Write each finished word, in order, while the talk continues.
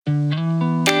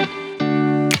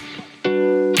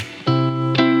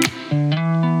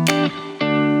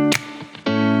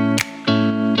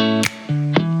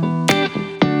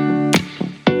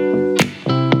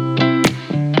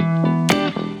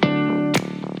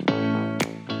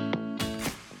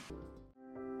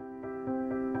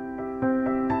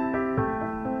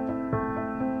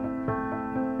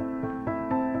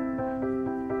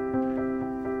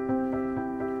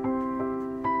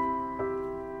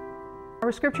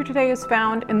Our scripture today is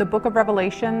found in the book of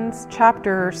Revelations,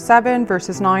 chapter 7,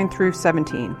 verses 9 through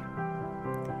 17.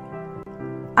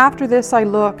 After this I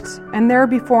looked, and there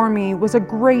before me was a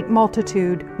great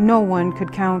multitude no one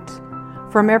could count,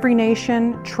 from every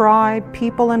nation, tribe,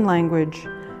 people, and language,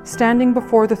 standing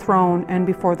before the throne and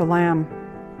before the Lamb.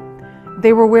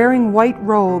 They were wearing white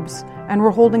robes and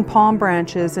were holding palm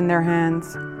branches in their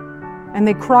hands. And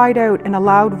they cried out in a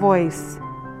loud voice,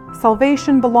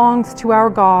 "Salvation belongs to our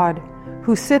God,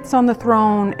 who sits on the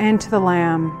throne, and to the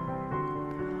Lamb."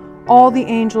 All the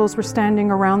angels were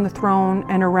standing around the throne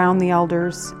and around the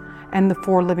elders and the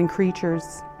 4 living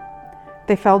creatures.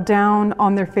 They fell down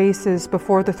on their faces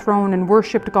before the throne and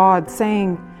worshipped God,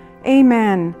 saying,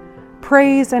 "Amen,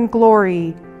 praise and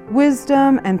glory,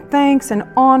 wisdom and thanks and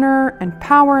honor and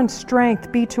power and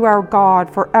strength be to our God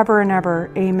forever and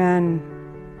ever. Amen."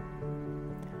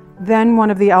 Then one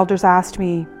of the elders asked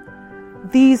me,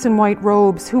 "These in white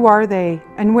robes, who are they,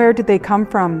 and where did they come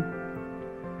from?"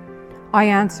 I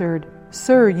answered,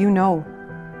 "Sir, you know."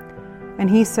 And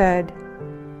he said,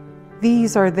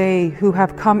 "These are they who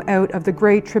have come out of the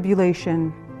great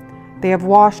tribulation. They have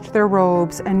washed their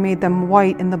robes and made them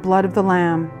white in the blood of the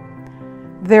Lamb.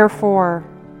 Therefore,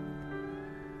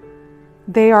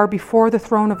 they are before the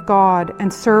throne of God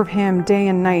and serve him day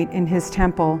and night in his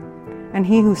temple, and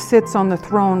he who sits on the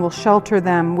throne will shelter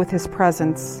them with his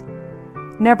presence.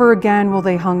 Never again will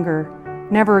they hunger,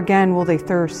 never again will they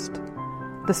thirst.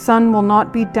 The sun will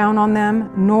not beat down on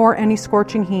them, nor any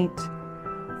scorching heat.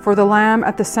 For the Lamb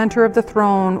at the center of the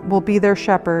throne will be their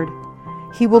shepherd.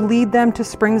 He will lead them to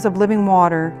springs of living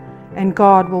water, and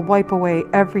God will wipe away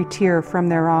every tear from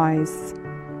their eyes."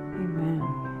 Amen.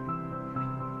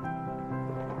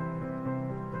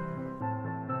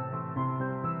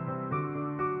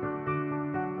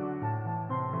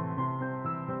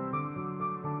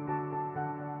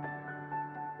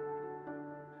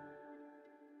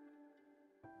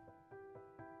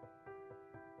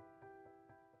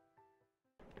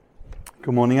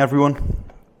 Good morning, everyone.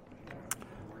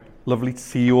 Lovely to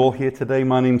see you all here today.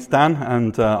 My name's Dan,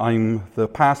 and I'm the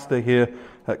pastor here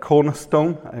at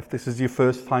Cornerstone. If this is your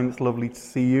first time, it's lovely to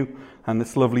see you, and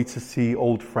it's lovely to see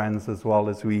old friends as well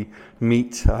as we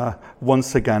meet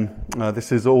once again.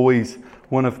 This is always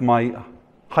one of my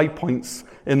high points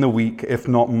in the week, if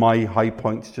not my high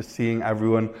points, just seeing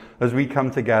everyone as we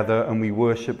come together and we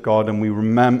worship God and we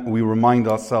remind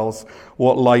ourselves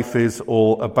what life is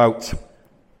all about.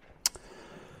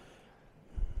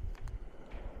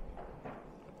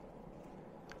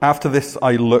 After this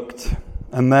I looked,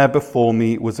 and there before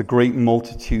me was a great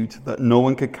multitude that no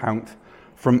one could count,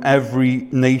 from every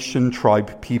nation,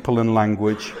 tribe, people, and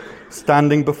language,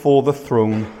 standing before the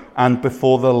throne and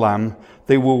before the Lamb.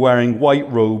 They were wearing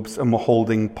white robes and were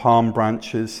holding palm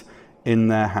branches in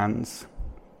their hands.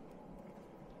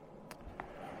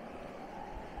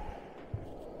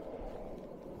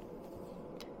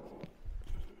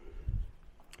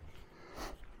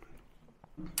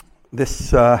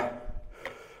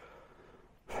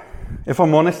 If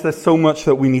I'm honest, there's so much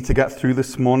that we need to get through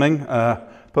this morning,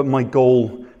 but my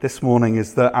goal this morning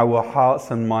is that our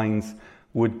hearts and minds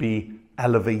would be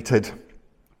elevated.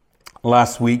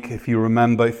 Last week, if you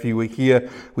remember, if you were here,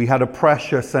 we had a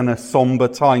precious and a somber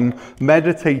time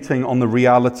meditating on the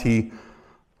reality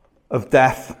of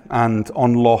death and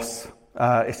on loss,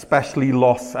 especially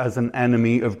loss as an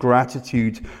enemy of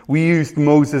gratitude. We used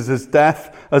Moses' death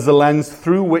as a lens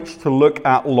through which to look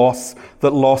at loss,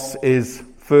 that loss is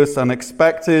first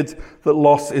unexpected, that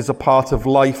loss is a part of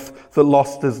life, that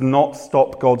loss does not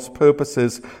stop God's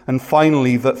purposes, and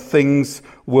finally, that things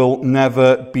will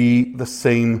never be the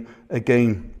same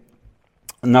again.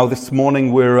 Now this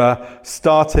morning we're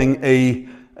starting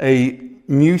a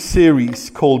new series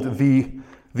called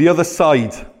The Other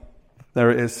Side.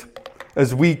 There it is.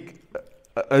 As we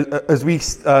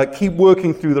keep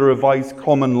working through the Revised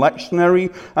Common Lectionary,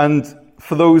 and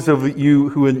for those of you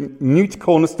who are new to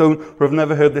Cornerstone or have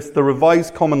never heard this, the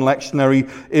Revised Common Lectionary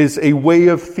is a way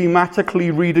of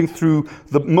thematically reading through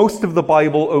most of the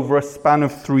Bible over a span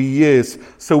of 3 years.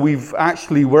 So we're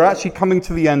actually coming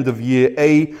to the end of year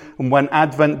A, and when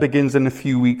Advent begins in a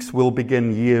few weeks, we'll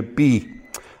begin year B.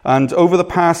 And over the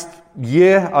past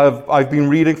year, I've been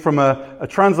reading from a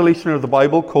translation of the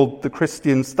Bible called the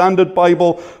Christian Standard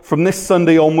Bible. From this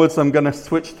Sunday onwards, I'm going to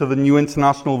switch to the New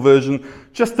International Version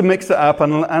just to mix it up.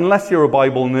 And unless you're a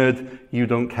Bible nerd, you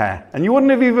don't care, and you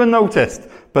wouldn't have even noticed.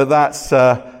 But that's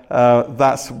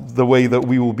the way that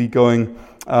we will be going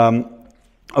over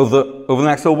the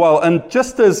next little while. And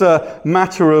just as a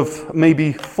matter of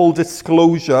maybe full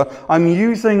disclosure, I'm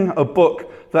using a book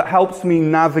that helps me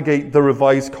navigate the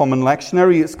Revised Common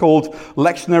Lectionary. It's called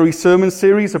Lectionary Sermon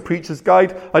Series, A Preacher's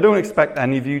Guide. I don't expect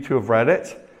any of you to have read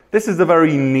it. This is a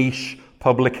very niche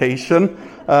publication,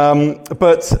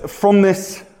 but from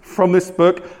this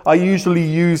book, I usually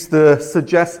use the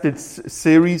suggested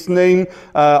series name.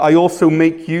 I also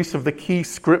make use of the key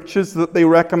scriptures that they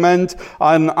recommend,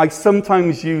 and I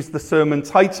sometimes use the sermon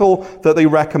title that they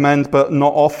recommend, but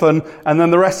not often. And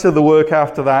then the rest of the work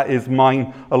after that is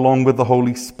mine, along with the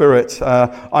Holy Spirit.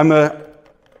 I'm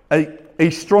a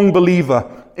strong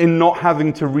believer in not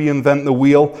having to reinvent the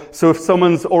wheel. So if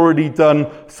someone's already done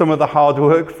some of the hard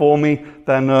work for me,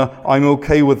 then I'm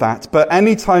okay with that. But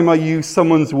anytime I use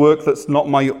someone's work that's not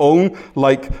my own,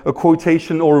 like a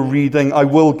quotation or a reading, I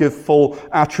will give full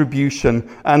attribution.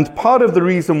 And part of the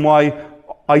reason why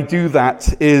I do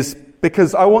that is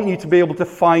because I want you to be able to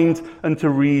find and to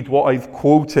read what I've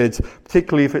quoted,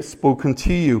 particularly if it's spoken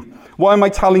to you. Why am I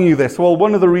telling you this? Well,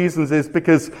 one of the reasons is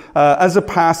because as a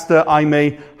pastor, I'm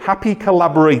a happy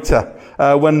collaborator.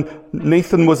 When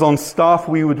Nathan was on staff,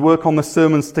 we would work on the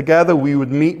sermons together. We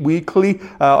would meet weekly.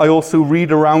 I also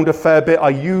read around a fair bit. I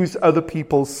use other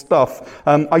people's stuff.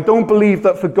 I don't believe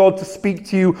that for God to speak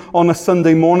to you on a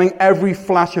Sunday morning, every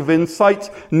flash of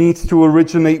insight needs to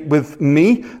originate with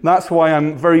me. That's why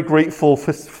I'm very grateful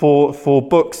for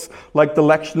books like the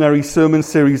Lectionary Sermon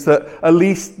Series that at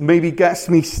least maybe gets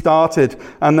me started.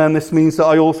 And then this means that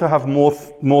I also have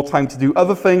more time to do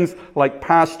other things like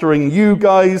pastoring you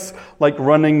guys, like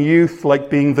running youth, like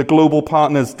being the Global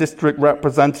Partners district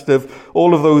representative,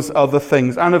 all of those other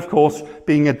things. And of course,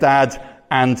 being a dad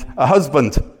and a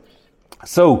husband.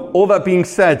 So, all that being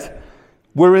said,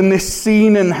 we're in this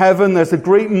scene in heaven. There's a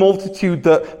great multitude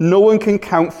that no one can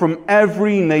count from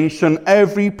every nation,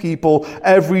 every people,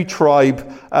 every tribe.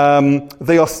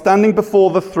 They are standing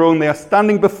before the throne. They are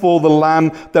standing before the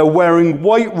Lamb. They're wearing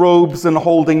white robes and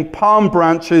holding palm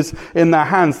branches in their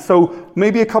hands. So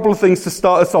maybe a couple of things to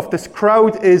start us off. This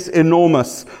crowd is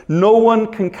enormous. No one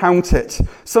can count it.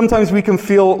 Sometimes we can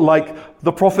feel like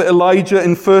the prophet Elijah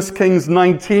in 1 Kings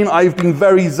 19, I've been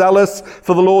very zealous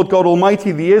for the Lord God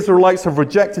Almighty. The Israelites have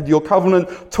rejected your covenant,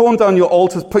 torn down your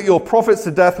altars, put your prophets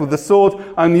to death with the sword.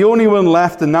 I'm the only one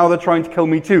left, and now they're trying to kill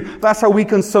me too. That's how we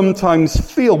can sometimes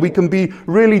feel. We can be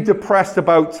really depressed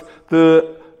about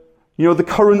the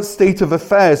current state of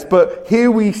affairs. But here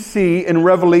we see in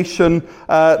Revelation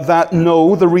that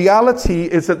no, the reality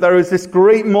is that there is this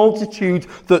great multitude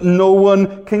that no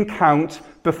one can count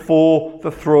before the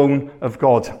throne of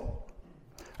God.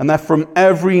 And they're from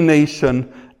every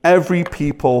nation, every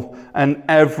people, and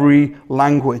every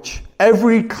language.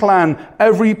 Every clan,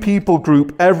 every people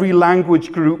group, every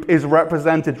language group is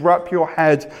represented. Wrap your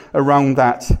head around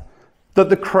that. That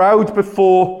the crowd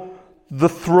before the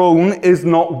throne is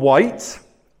not white,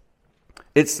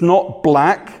 it's not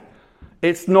black,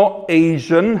 it's not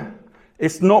Asian,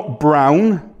 it's not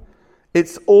brown,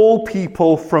 it's all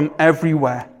people from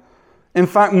everywhere. In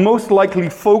fact, most likely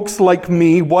folks like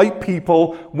me, white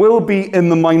people, will be in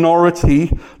the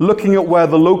minority, looking at where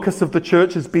the locus of the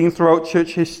church has been throughout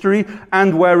church history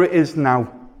and where it is now.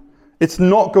 It's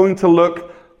not going to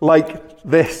look like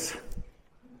this.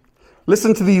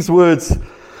 Listen to these words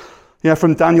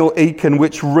from Daniel Aiken,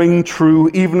 which ring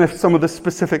true, even if some of the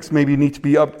specifics maybe need to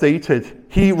be updated.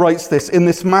 He writes this: in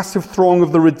this massive throng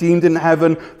of the redeemed in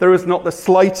heaven, there is not the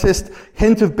slightest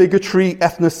hint of bigotry,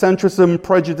 ethnocentrism,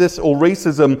 prejudice, or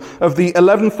racism. Of the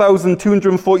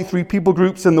 11,243 people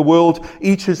groups in the world,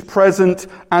 each is present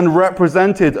and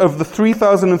represented. Of the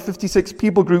 3,056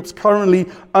 people groups currently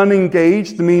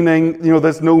unengaged, meaning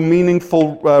there's no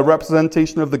meaningful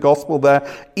representation of the gospel there,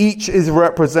 each is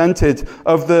represented.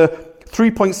 Of the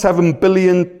 3.7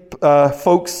 billion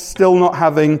folks still not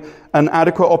having an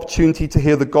adequate opportunity to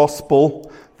hear the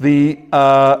gospel, the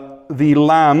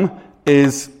Lamb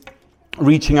is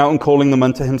reaching out and calling them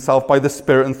unto himself by the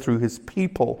Spirit and through his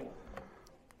people.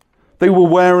 They were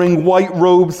wearing white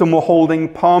robes and were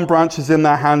holding palm branches in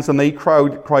their hands, and they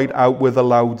cried out with a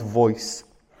loud voice.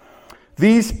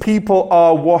 These people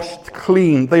are washed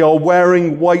clean. They are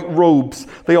wearing white robes.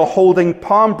 They are holding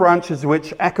palm branches,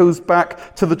 which echoes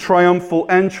back to the triumphal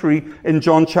entry in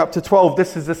John chapter 12.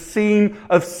 This is a scene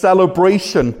of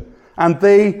celebration, and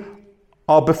they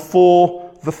are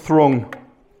before the throne.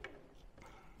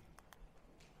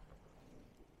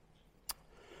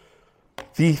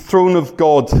 The throne of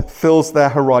God fills their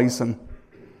horizon.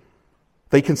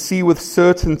 They can see with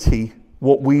certainty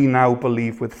what we now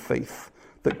believe with faith.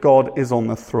 That God is on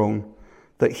the throne,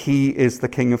 that he is the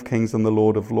King of Kings and the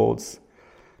Lord of Lords.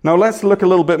 Now let's look a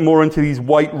little bit more into these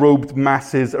white-robed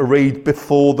masses arrayed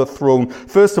before the throne.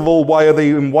 First of all, why are they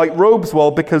in white robes?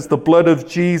 Well, because the blood of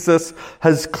Jesus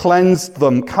has cleansed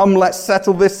them. Come, let's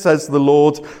settle this, says the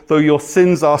Lord. Though your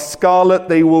sins are scarlet,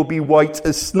 they will be white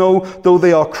as snow. Though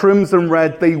they are crimson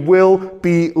red, they will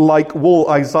be like wool.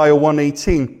 Isaiah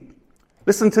 1:18.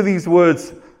 Listen to these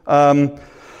words.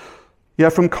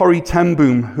 From Corrie ten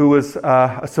Boom, who was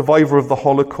a survivor of the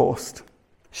Holocaust.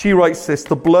 She writes this: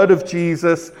 the blood of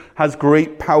Jesus has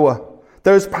great power.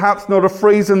 There is perhaps not a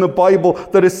phrase in the Bible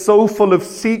that is so full of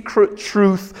secret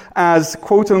truth as,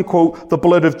 quote unquote, the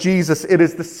blood of Jesus. It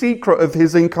is the secret of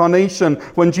his incarnation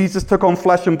when Jesus took on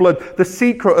flesh and blood, the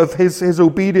secret of his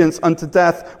obedience unto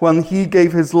death when he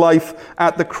gave his life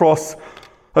at the cross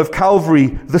of Calvary,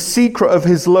 the secret of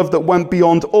his love that went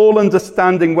beyond all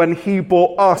understanding when he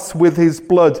bought us with his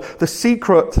blood, the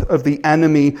secret of the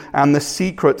enemy and the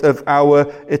secret of our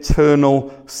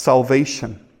eternal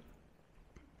salvation.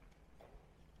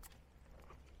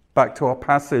 Back to our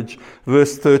passage,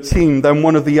 verse 13. Then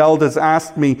one of the elders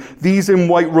asked me, these in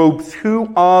white robes,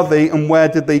 who are they and where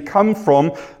did they come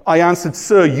from? I answered,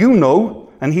 sir, you know.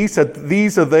 And he said,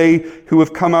 these are they who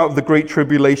have come out of the great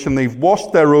tribulation. They've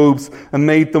washed their robes and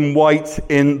made them white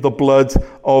in the blood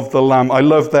of the Lamb. I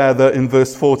love there that in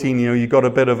verse 14, you got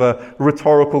a bit of a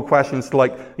rhetorical question. It's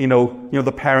like,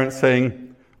 the parent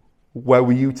saying, where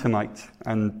were you tonight?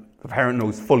 And the parent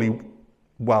knows fully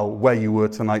well where you were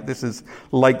tonight. This is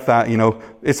like that,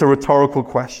 It's a rhetorical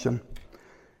question.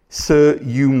 Sir,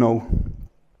 you know.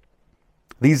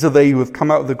 These are they who have come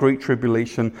out of the great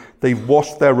tribulation. They've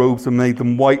washed their robes and made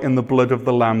them white in the blood of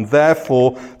the Lamb.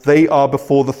 Therefore, they are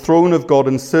before the throne of God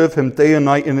and serve him day and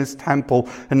night in his temple.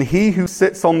 And he who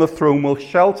sits on the throne will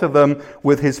shelter them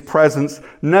with his presence.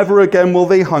 Never again will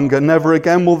they hunger. Never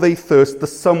again will they thirst. The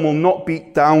sun will not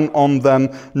beat down on them,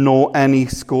 nor any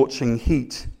scorching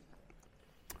heat.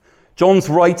 John's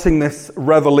writing this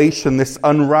revelation, this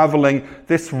unraveling,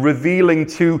 this revealing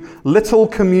to little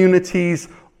communities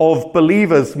of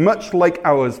believers, much like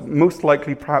ours, most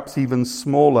likely perhaps even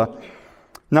smaller.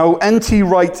 Now, N.T.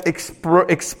 Wright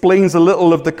explains a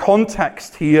little of the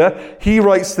context here. He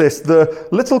writes this: the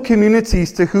little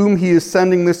communities to whom he is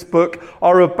sending this book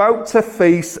are about to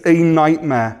face a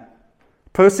nightmare.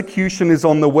 Persecution is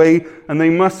on the way, and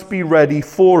they must be ready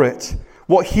for it.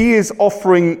 What he is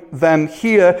offering them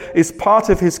here is part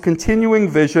of his continuing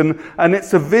vision, and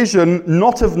it's a vision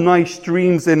not of nice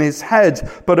dreams in his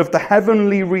head, but of the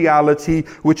heavenly reality,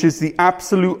 which is the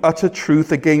absolute utter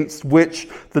truth against which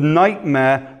the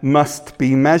nightmare must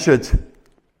be measured.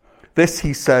 This,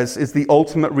 he says, is the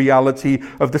ultimate reality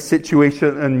of the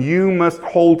situation, and you must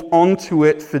hold on to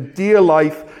it for dear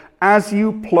life as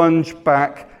you plunge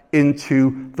back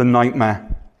into the nightmare.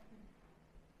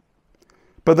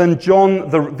 But then John,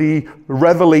 the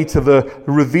revelator, the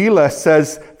revealer,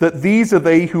 says that these are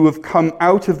they who have come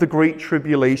out of the great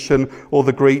tribulation or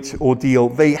the great ordeal.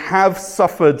 They have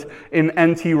suffered, in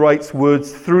N.T. Wright's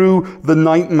words, through the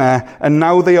nightmare, and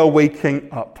now they are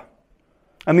waking up.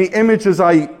 And the image as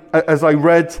I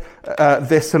read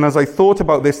this and as I thought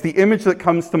about this, the image that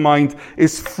comes to mind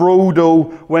is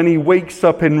Frodo when he wakes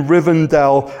up in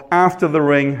Rivendell after the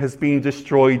ring has been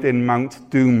destroyed in Mount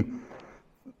Doom.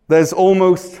 There's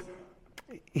almost,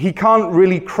 he can't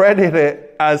really credit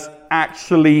it as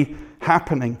actually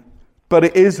happening, but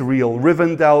it is real.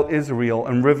 Rivendell is real,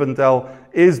 and Rivendell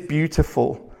is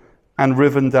beautiful, and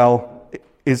Rivendell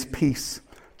is peace.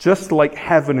 Just like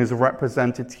heaven is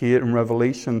represented here in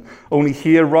Revelation. Only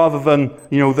here, rather than,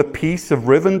 the peace of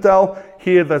Rivendell,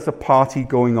 here there's a party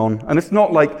going on. And it's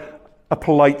not like a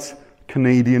polite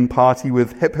Canadian party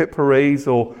with hip hip hoorays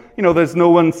or, there's no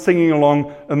one singing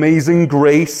along Amazing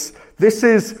Grace. This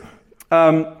is,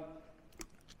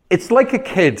 it's like a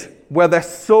kid where they're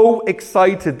so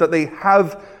excited that they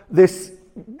have this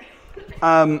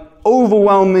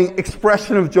overwhelming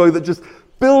expression of joy that just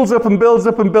builds up and builds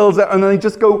up and builds up, and then they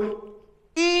just go,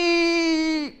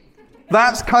 ee!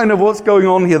 That's kind of what's going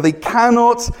on here. They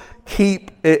cannot keep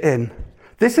it in.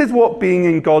 This is what being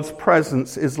in God's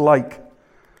presence is like.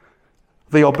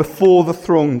 They are before the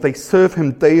throne. They serve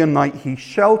him day and night. He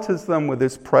shelters them with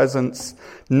his presence.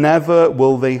 Never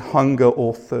will they hunger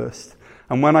or thirst.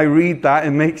 And when I read that,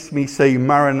 it makes me say,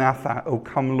 Maranatha, O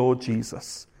come Lord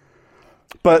Jesus.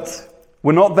 But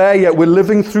we're not there yet. We're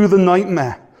living through the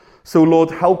nightmare. So Lord,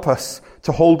 help us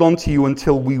to hold on to you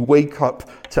until we wake up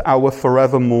to our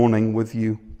forever morning with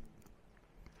you.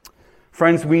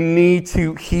 Friends, we need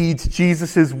to heed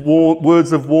Jesus'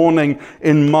 words of warning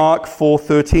in Mark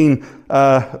 4:13,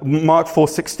 Mark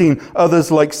 4:16. Others,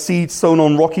 like seed sown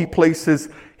on rocky places,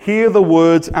 hear the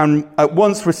word and at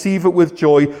once receive it with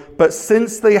joy, but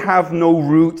since they have no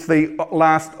root, they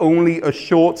last only a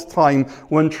short time.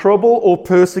 When trouble or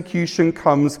persecution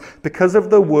comes because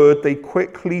of the word, they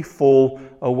quickly fall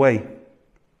away.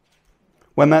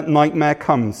 When that nightmare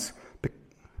comes,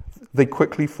 they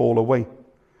quickly fall away.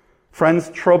 Friends,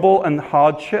 trouble and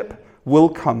hardship will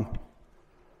come.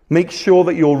 Make sure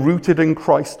that you're rooted in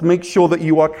Christ. Make sure that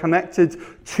you are connected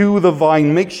to the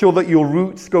vine. Make sure that your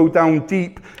roots go down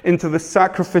deep into the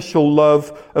sacrificial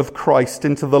love of Christ,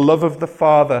 into the love of the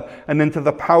Father, and into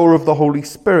the power of the Holy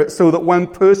Spirit, so that when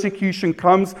persecution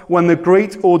comes, when the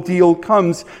great ordeal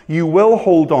comes, you will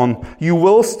hold on. You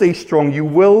will stay strong. You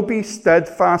will be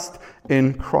steadfast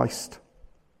in Christ.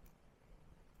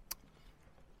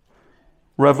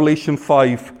 Revelation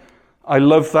 5. I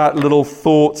love that little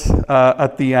thought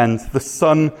at the end. The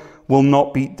sun will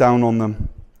not beat down on them.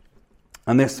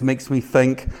 And this makes me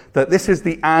think that this is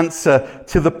the answer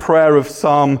to the prayer of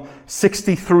Psalm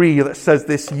 63 that says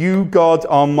this: You, God,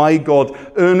 are my God.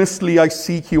 Earnestly I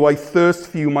seek you. I thirst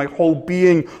for you. My whole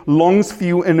being longs for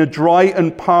you in a dry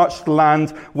and parched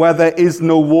land where there is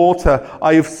no water.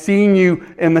 I have seen you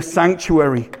in the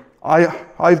sanctuary.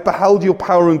 I've beheld your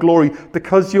power and glory.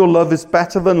 Because your love is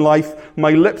better than life, my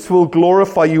lips will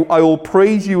glorify you. I will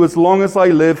praise you as long as I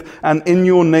live, and in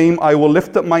your name I will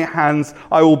lift up my hands.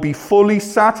 I will be fully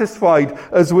satisfied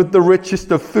as with the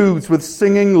richest of foods. With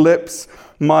singing lips,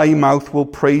 my mouth will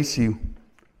praise you.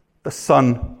 The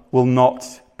sun will not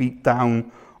beat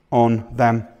down on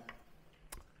them.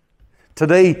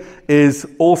 Today is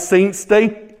All Saints'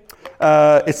 Day.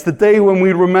 It's the day when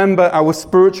we remember our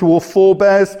spiritual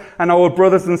forebears and our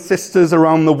brothers and sisters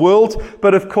around the world.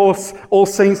 But of course, All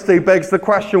Saints' Day begs the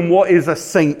question, what is a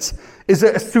saint? Is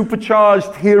it a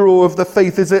supercharged hero of the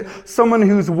faith? Is it someone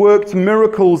who's worked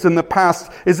miracles in the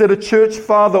past? Is it a church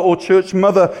father or church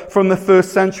mother from the 1st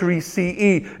century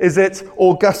CE? Is it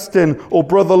Augustine or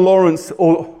Brother Lawrence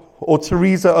or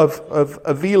Teresa of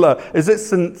Avila? Is it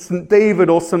St. David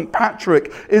or St.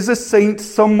 Patrick? Is a saint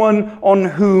someone on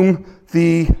whom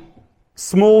the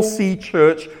small c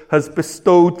church has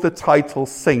bestowed the title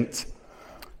saint?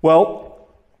 Well,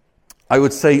 I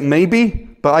would say maybe,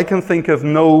 but I can think of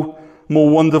no more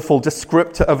wonderful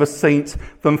descriptor of a saint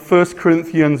than 1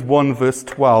 Corinthians 1 verse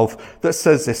 12 that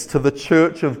says this: to the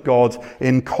church of God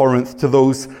in Corinth, to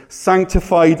those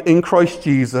sanctified in Christ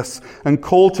Jesus and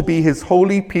called to be his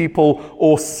holy people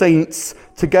or saints,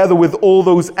 together with all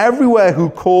those everywhere who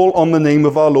call on the name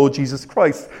of our Lord Jesus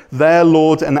Christ, their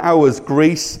Lord and ours,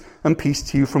 grace and peace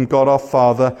to you from God our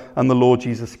Father and the Lord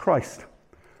Jesus Christ.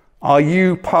 Are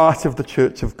you part of the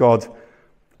church of God?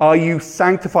 Are you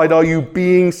sanctified? Are you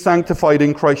being sanctified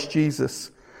in Christ Jesus?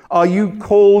 Are you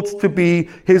called to be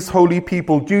his holy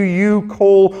people? Do you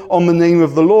call on the name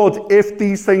of the Lord? If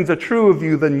these things are true of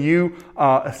you, then you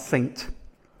are a saint.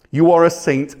 You are a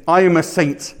saint. I am a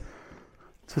saint.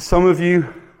 To some of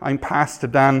you, I'm Pastor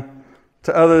Dan.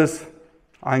 To others,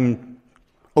 I'm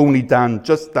only Dan,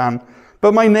 just Dan.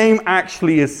 But my name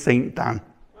actually is Saint Dan.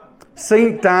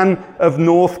 Saint Dan of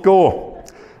North Gore.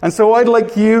 And so I'd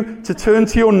like you to turn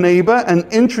to your neighbor and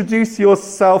introduce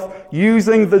yourself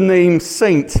using the name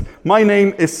Saint. My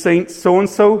name is Saint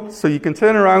so-and-so, so you can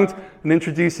turn around and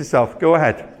introduce yourself. Go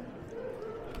ahead.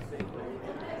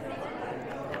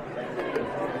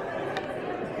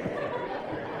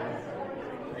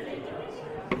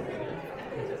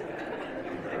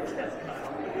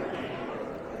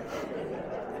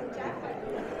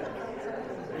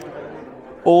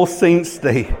 All Saints'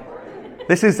 Day.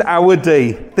 This is our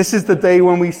day. This is the day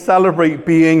when we celebrate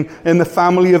being in the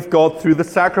family of God through the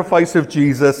sacrifice of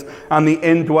Jesus and the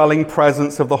indwelling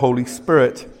presence of the Holy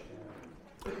Spirit.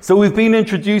 So we've been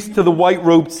introduced to the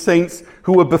white-robed saints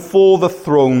who were before the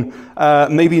throne.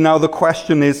 Maybe now the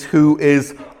question is, who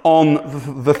is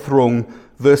on the throne?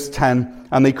 Verse 10,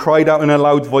 and they cried out in a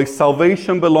loud voice,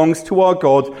 salvation belongs to our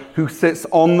God who sits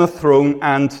on the throne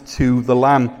and to the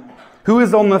Lamb. Who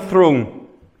is on the throne?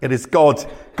 It is God.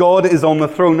 God is on the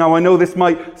throne. Now, I know this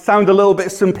might sound a little bit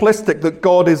simplistic that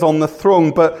God is on the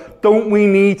throne, but don't we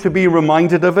need to be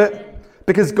reminded of it?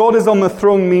 Because God is on the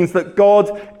throne means that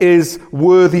God is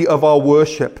worthy of our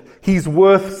worship. He's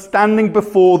worth standing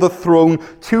before the throne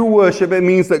to worship. It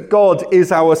means that God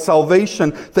is our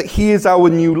salvation, that he is our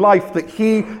new life, that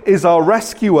he is our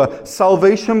rescuer.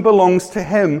 Salvation belongs to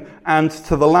him and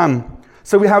to the Lamb.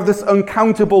 So we have this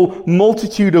uncountable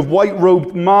multitude of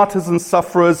white-robed martyrs and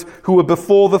sufferers who are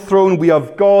before the throne. We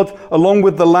have God along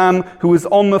with the Lamb who is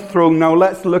on the throne. Now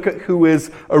let's look at who is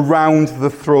around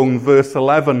the throne. Verse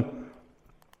 11.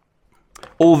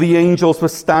 All the angels were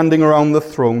standing around the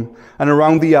throne and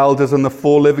around the elders and the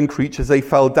 4 living creatures. They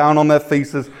fell down on their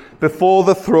faces before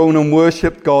the throne and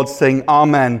worshipped God, saying,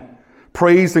 Amen.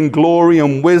 Praise and glory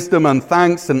and wisdom and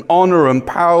thanks and honor and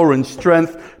power and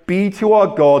strength be to our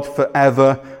God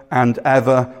forever and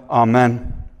ever.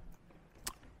 Amen.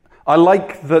 I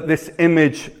like that this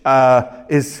image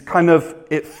is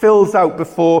it fills out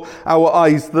before our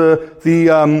eyes.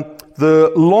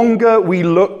 The longer we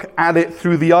look at it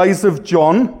through the eyes of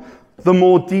John, the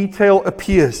more detail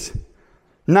appears.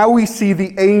 Now we see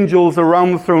the angels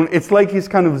around the throne. It's like he's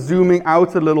kind of zooming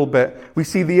out a little bit. We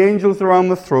see the angels around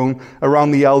the throne,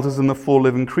 around the elders and the 4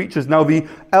 living creatures. Now the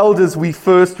elders we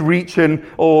first meet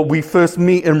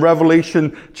in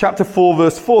Revelation chapter 4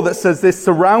 verse 4 that says this: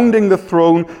 surrounding the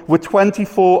throne were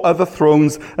 24 other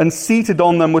thrones, and seated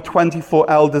on them were 24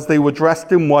 elders. They were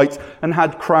dressed in white and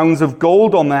had crowns of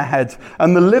gold on their heads.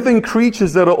 And the living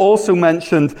creatures that are also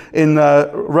mentioned in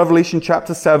Revelation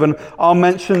chapter 7 are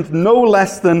mentioned no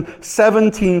less than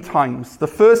 17 times. The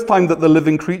first time that the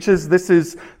living creatures, this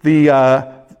is the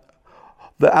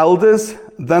elders,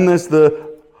 then there's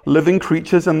the living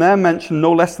creatures, and they're mentioned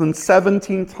no less than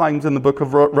 17 times in the book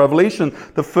of Revelation.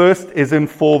 The first is in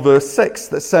 4 verse 6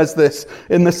 that says this: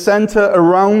 in the center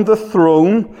around the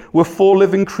throne were 4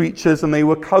 living creatures, and they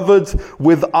were covered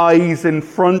with eyes in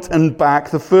front and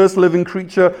back. The first living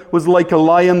creature was like a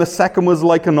lion, the second was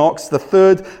like an ox, the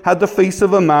third had the face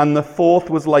of a man, the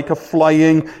fourth was like a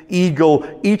flying eagle.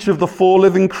 Each of the 4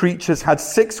 living creatures had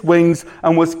 6 wings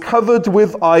and was covered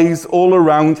with eyes all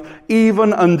around,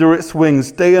 even under its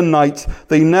wings. Day and night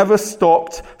they never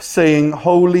stopped saying,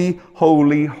 Holy,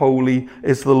 holy, holy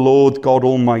is the Lord God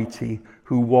Almighty,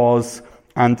 who was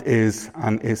and is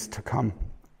to come.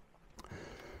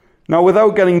 Now,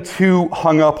 without getting too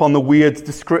hung up on the weird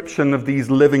description of these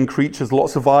living creatures,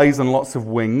 lots of eyes and lots of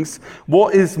wings,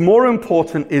 what is more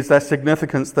important is their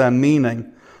significance, their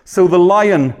meaning. So the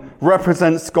lion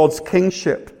represents God's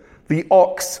kingship. The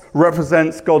ox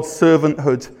represents God's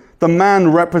servanthood. The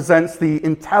man represents the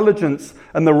intelligence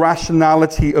and the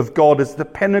rationality of God as the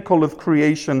pinnacle of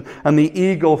creation, and the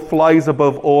eagle flies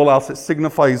above all else. It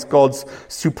signifies God's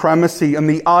supremacy. And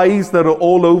the eyes that are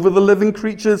all over the living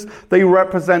creatures, they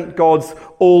represent God's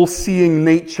all-seeing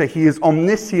nature. He is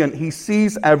omniscient. He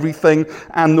sees everything.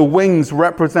 And the wings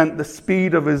represent the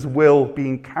speed of his will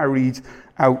being carried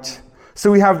out. So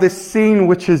we have this scene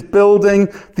which is building.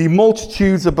 The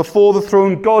multitudes are before the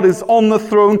throne. God is on the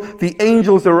throne. The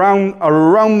angels are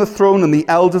around the throne, and the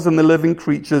elders and the living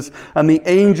creatures. And the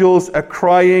angels are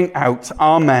crying out,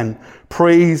 Amen.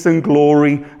 Praise and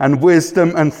glory and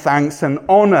wisdom and thanks and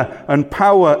honor and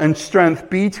power and strength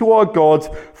be to our God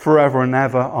forever and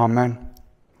ever. Amen.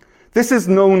 This is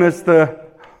known as the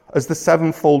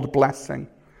sevenfold blessing.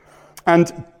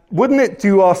 And wouldn't it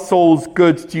do our souls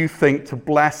good, do you think, to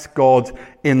bless God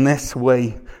in this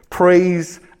way?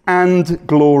 Praise and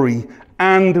glory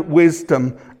and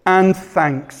wisdom and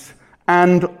thanks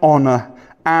and honor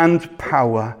and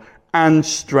power and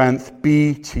strength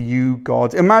be to you,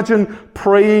 God. Imagine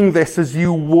praying this as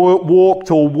you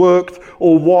walked or worked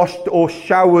or washed or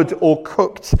showered or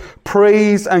cooked.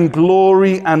 Praise and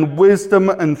glory and wisdom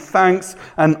and thanks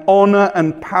and honor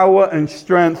and power and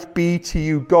strength be to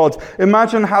you, God.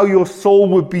 Imagine how your soul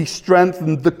would be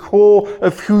strengthened, the core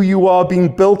of who you are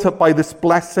being built up by this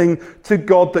blessing to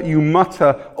God that you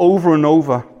mutter over and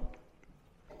over.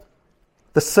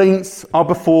 The saints are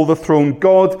before the throne.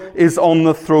 God is on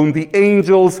the throne. The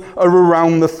angels are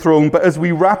around the throne. But as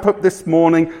we wrap up this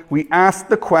morning, we ask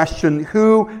the question,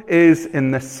 who is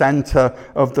in the center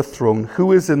of the throne?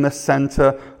 Who is in the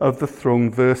center of the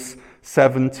throne? Verse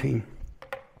 17.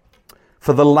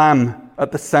 For the Lamb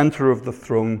at the center of the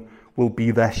throne will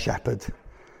be their shepherd.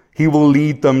 He will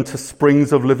lead them to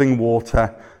springs of living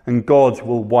water, and God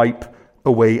will wipe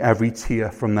away every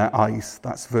tear from their eyes.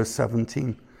 That's verse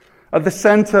 17. At the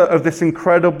center of this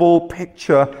incredible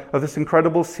picture, of this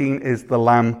incredible scene, is the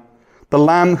Lamb. The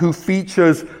Lamb who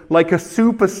features like a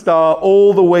superstar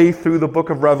all the way through the book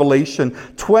of Revelation.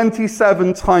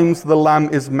 27 times the Lamb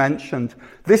is mentioned.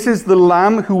 This is the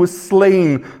Lamb who was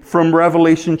slain from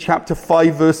Revelation chapter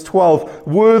 5 verse 12.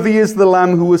 Worthy is the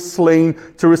Lamb who was slain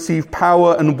to receive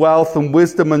power and wealth and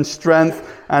wisdom and strength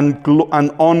and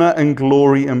honor and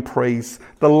glory and praise.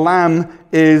 The Lamb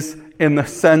is in the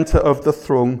center of the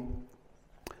throne.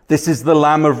 This is the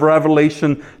Lamb of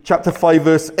Revelation chapter 5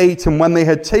 verse 8. And when they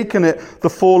had taken it, the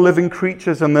 4 living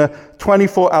creatures and the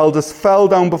 24 elders fell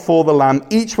down before the Lamb.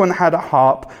 Each one had a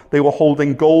harp. They were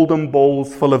holding golden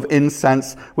bowls full of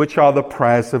incense, which are the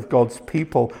prayers of God's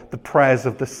people, the prayers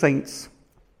of the saints.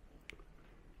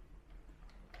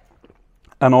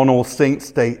 And on All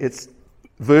Saints' Day, it's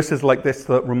verses like this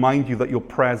that remind you that your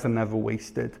prayers are never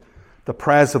wasted. The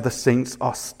prayers of the saints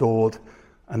are stored,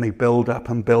 and they build up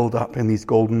in these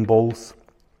golden bowls.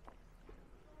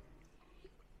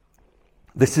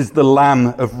 This is the Lamb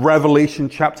of Revelation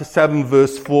chapter 7,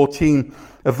 verse 14,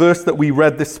 a verse that we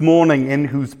read this morning, in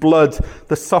whose blood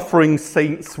the suffering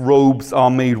saints' robes are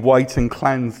made white and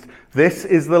cleansed. This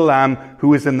is the Lamb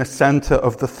who is in the center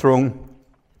of the throne.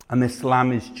 And this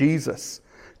Lamb is Jesus.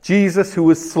 Jesus, who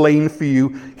was slain for you.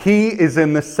 He is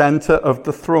in the center of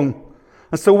the throne.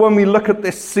 And so when we look at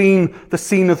this scene, the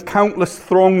scene of countless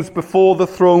throngs before the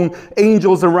throne,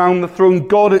 angels around the throne,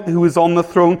 God who is on the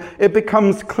throne, it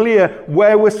becomes clear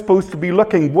where we're supposed to be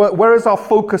looking. Where is our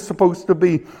focus supposed to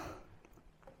be?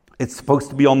 It's supposed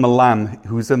to be on the Lamb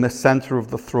who is in the center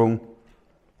of the throne.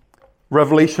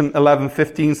 Revelation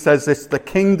 11:15 says this: the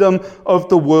kingdom of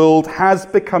the world has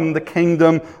become the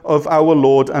kingdom of our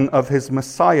Lord and of his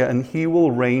Messiah, and he will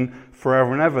reign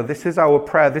forever and ever. This is our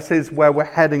prayer. This is where we're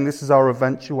heading. This is our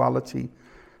eventuality.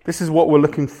 This is what we're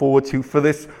looking forward to, for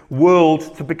this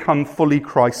world to become fully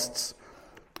Christ's,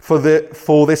 for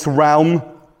this realm,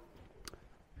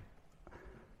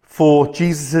 for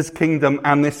Jesus' kingdom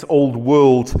and this old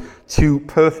world to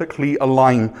perfectly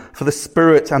align, for the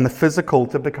spirit and the physical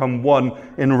to become one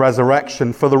in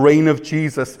resurrection, for the reign of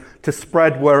Jesus to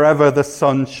spread wherever the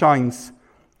sun shines.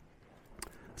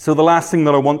 So the last thing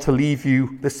that I want to leave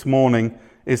you this morning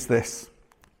is this.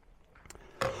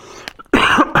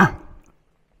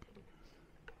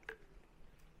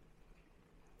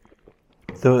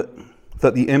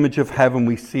 That the image of heaven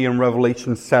we see in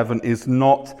Revelation 7 is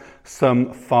not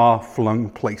some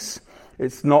far-flung place.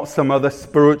 It's not some other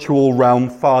spiritual realm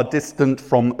far distant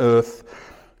from earth.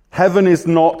 Heaven is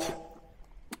not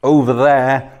over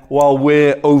there while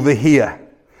we're over here.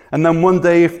 And then one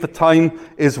day, if the time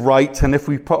is right, and if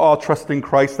we put our trust in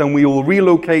Christ, then we will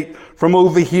relocate from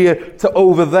over here to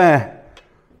over there.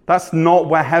 That's not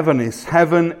where heaven is.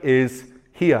 Heaven is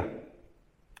here.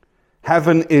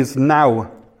 Heaven is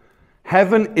now.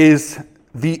 Heaven is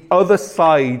the other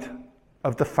side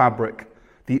of the fabric,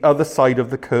 the other side of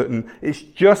the curtain. It's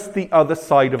just the other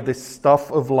side of this stuff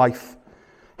of life.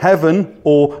 Heaven,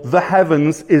 or the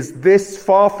heavens, is this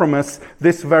far from us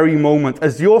this very moment.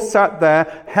 As you're sat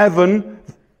there, heaven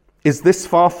is this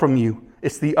far from you.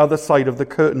 It's the other side of the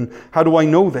curtain. How do I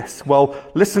know this? Well,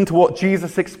 listen to what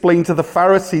Jesus explained to the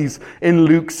Pharisees in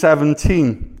Luke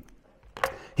 17.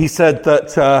 He said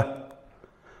that,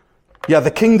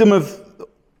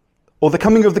 the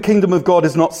coming of the kingdom of God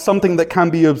is not something that can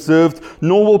be observed,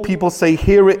 nor will people say,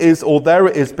 here it is or there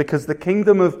it is, because the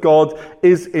kingdom of God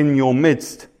is in your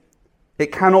midst.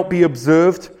 It cannot be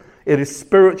observed. It is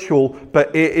spiritual,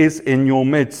 but it is in your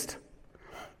midst.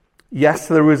 Yes,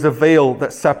 there is a veil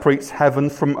that separates heaven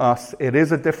from us. It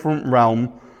is a different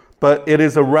realm, but it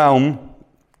is a realm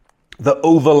that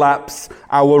overlaps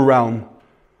our realm.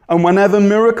 And whenever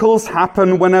miracles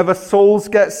happen, whenever souls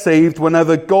get saved,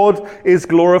 whenever God is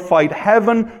glorified,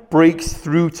 heaven breaks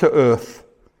through to earth.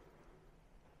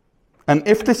 And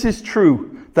if this is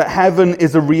true, that heaven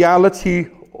is a reality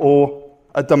or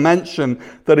a dimension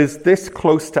that is this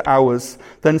close to ours,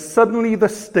 then suddenly the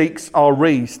stakes are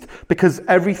raised, because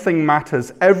everything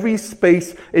matters. Every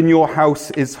space in your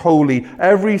house is holy.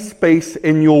 Every space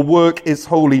in your work is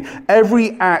holy.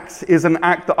 Every act is an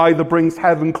act that either brings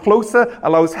heaven closer,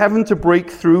 allows heaven to break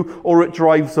through, or it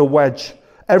drives a wedge.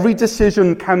 Every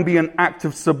decision can be an act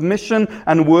of submission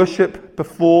and worship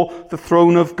before the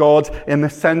throne of God, in the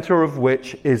center of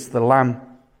which is the Lamb.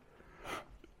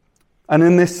 And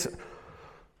in this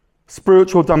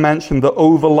spiritual dimension that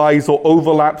overlies or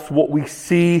overlaps what we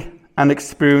see and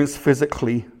experience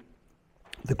physically,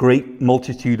 the great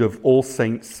multitude of all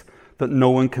saints that no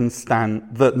one can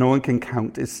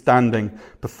count is standing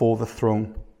before the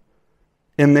throne.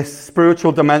 In this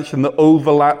spiritual dimension that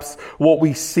overlaps what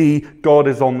we see, God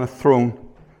is on the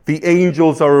throne. The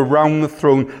angels are around the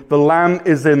throne. The Lamb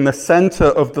is in the center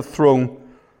of the throne.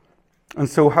 And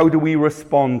so how do we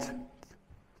respond?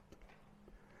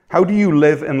 How do you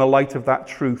live in the light of that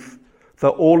truth,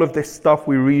 that all of this stuff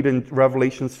we read in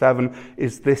Revelation 7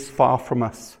 is this far from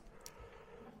us?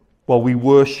 Well, we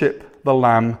worship the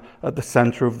Lamb at the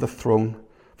center of the throne,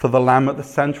 for the Lamb at the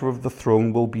center of the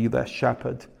throne will be their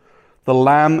shepherd. The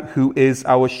Lamb who is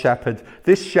our shepherd.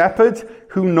 This shepherd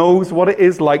who knows what it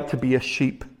is like to be a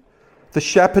sheep. The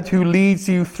shepherd who leads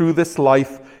you through this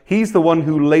life. He's the one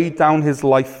who laid down his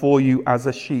life for you as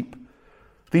a sheep.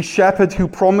 The shepherd who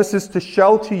promises to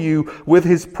shelter you with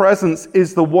his presence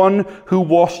is the one who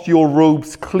washed your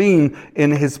robes clean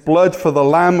in his blood, for the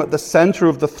Lamb at the center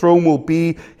of the throne will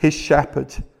be his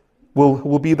shepherd.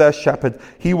 will be their shepherd.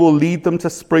 He will lead them to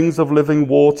springs of living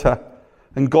water,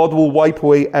 and God will wipe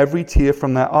away every tear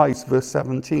from their eyes. Verse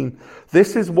 17.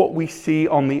 This is what we see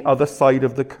on the other side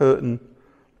of the curtain.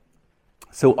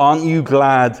 So aren't you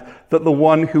glad that the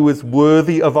one who is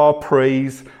worthy of our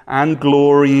praise and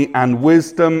glory and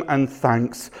wisdom and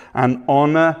thanks and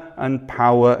honor and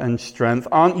power and strength,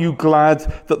 aren't you glad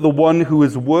that the one who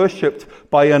is worshipped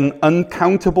by an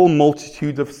uncountable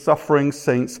multitude of suffering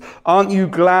saints, aren't you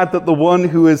glad that the one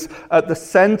who is at the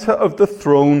center of the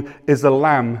throne is a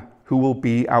lamb who will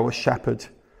be our shepherd,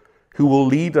 who will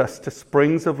lead us to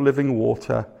springs of living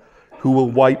water, who will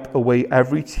wipe away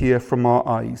every tear from our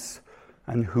eyes,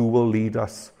 and who will lead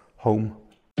us home.